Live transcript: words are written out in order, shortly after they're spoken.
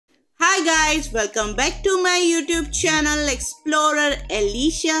Hi guys, welcome back to my YouTube channel Explorer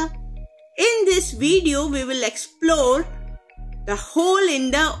Alicia. In this video, we will explore the hole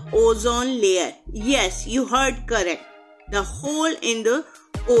in the ozone layer. Yes, you heard correct. The hole in the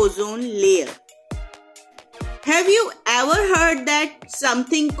ozone layer. Have you ever heard that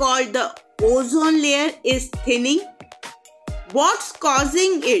something called the ozone layer is thinning? What's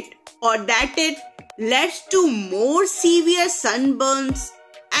causing it, or that it leads to more severe sunburns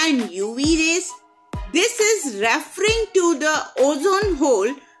and UV rays? This is referring to the ozone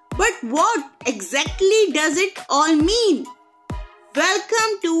hole, but what exactly does it all mean?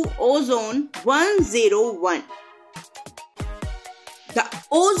 Welcome to Ozone 101. The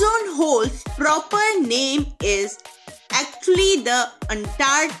ozone hole's proper name is actually the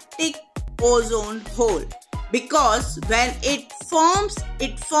Antarctic ozone hole, because when it forms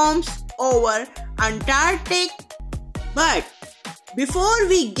over Antarctic. But before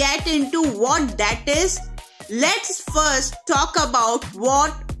we get into what that is, let's first talk about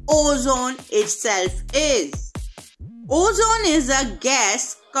what ozone itself is. Ozone is a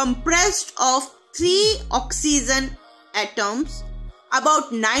gas compressed of 3 oxygen atoms.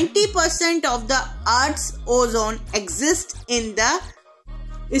 About 90% of the Earth's ozone exists in the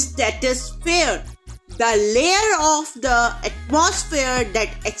stratosphere, the layer of the atmosphere that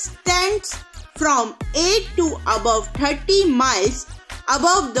extends from 8 to above 30 miles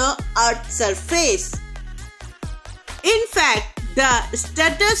above the Earth's surface. In fact, the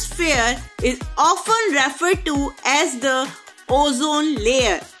stratosphere is often referred to as the ozone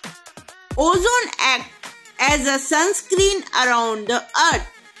layer. Ozone acts as a sunscreen around the Earth,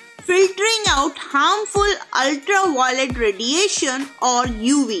 filtering out harmful ultraviolet radiation or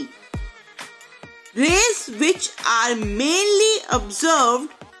UV rays, which are mainly observed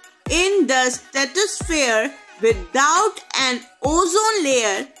in the stratosphere. Without an ozone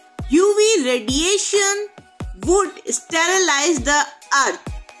layer, UV radiation would sterilize the Earth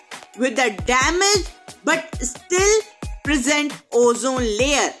with a damaged but still present ozone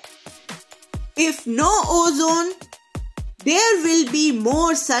layer. If no ozone, there will be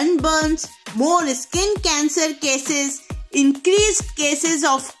more sunburns, more skin cancer cases, increased cases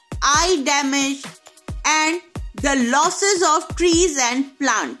of eye damage, and the losses of trees and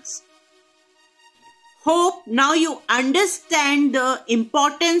plants. Hope now you understand the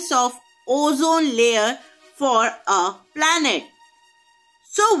importance of ozone layer for a planet.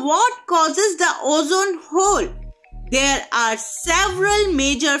 So what causes the ozone hole? There are several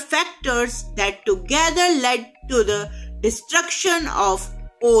major factors that together led to the destruction of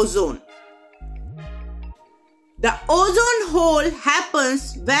ozone. The ozone hole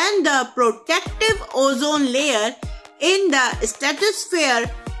happens when the protective ozone layer in the stratosphere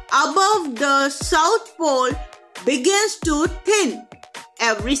above the South Pole begins to thin.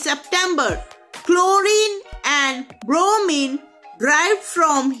 Every September, chlorine and bromine derived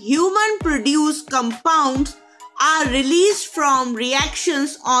from human-produced compounds are released from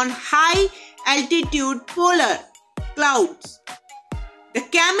reactions on high-altitude polar clouds. The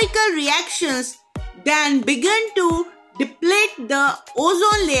chemical reactions then begin to deplete the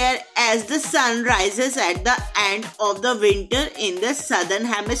ozone layer as the sun rises at the end of the winter in the southern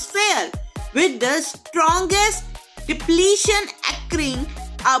hemisphere, with the strongest depletion occurring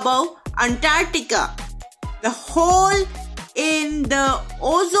above Antarctica. The hole in the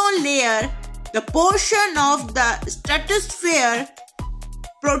ozone layer, the portion of the stratosphere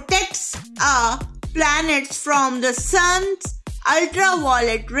protects our planets from the sun's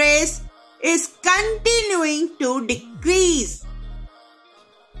ultraviolet rays, is continuing to decrease.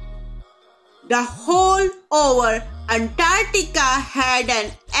 The hole over Antarctica had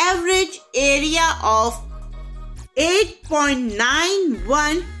an average area of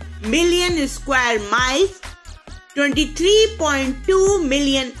 8.91 million square miles, 23.2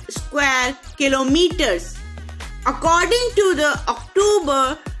 million square kilometers. According to the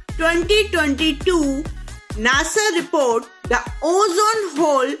October 2022 NASA report, the ozone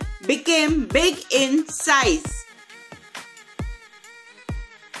hole became big in size.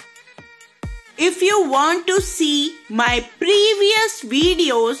 If you want to see my previous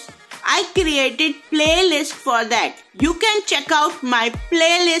videos, I created playlist for that. You can check out my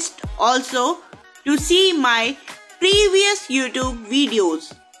playlist also to see my previous YouTube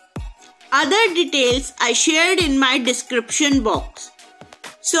videos. Other details I shared in my description box.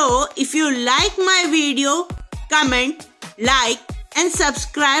 So if you like my video, comment, like and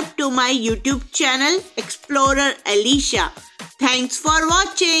subscribe to my YouTube channel Explorer Alicia. Thanks for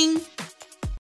watching.